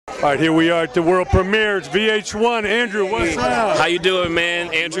All right, here we are at the world premiere. It's VH1. Andrew, what's up? How you doing,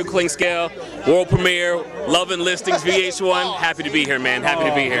 man? Andrew Clinkscales, world premiere, Love+Listings, VH1. Happy to be here, man. Happy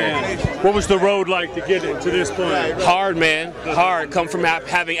to be here. Man. What was the road like to get to this point? Hard, man. Hard. Come from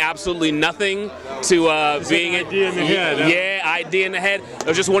having absolutely nothing to being an idea in the head. Huh? Yeah, idea in the head. I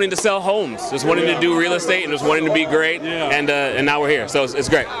was just wanting to sell homes, just wanting to do real estate, and just wanting to be great. Yeah. And now we're here, so it's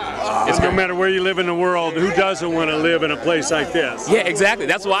great. It's no matter where you live in the world, who doesn't want to live in a place like this? Yeah, exactly.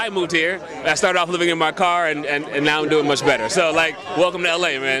 That's why I moved here. I started off living in my car, and now I'm doing much better. So, like, welcome to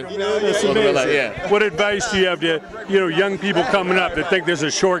LA, man. That's welcome amazing. to LA, yeah. What advice do you have to, young people coming up that think there's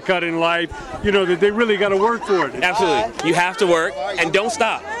a shortcut in life, that they really got to work for it? Absolutely. You have to work, and don't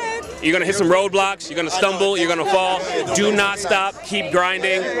stop. You're going to hit some roadblocks, you're going to stumble, you're going to fall. Do not stop. Keep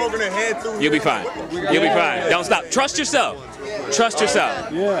grinding. You'll be fine. You'll be fine. Don't stop. Trust yourself. Trust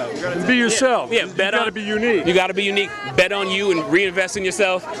yourself. Yeah. And be yourself. Yeah. You got to be unique. You got to be unique. Bet on you and reinvest in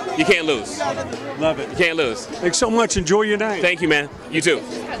yourself. You can't lose. Love it. You can't lose. Thanks so much. Enjoy your night. Thank you, man. You too.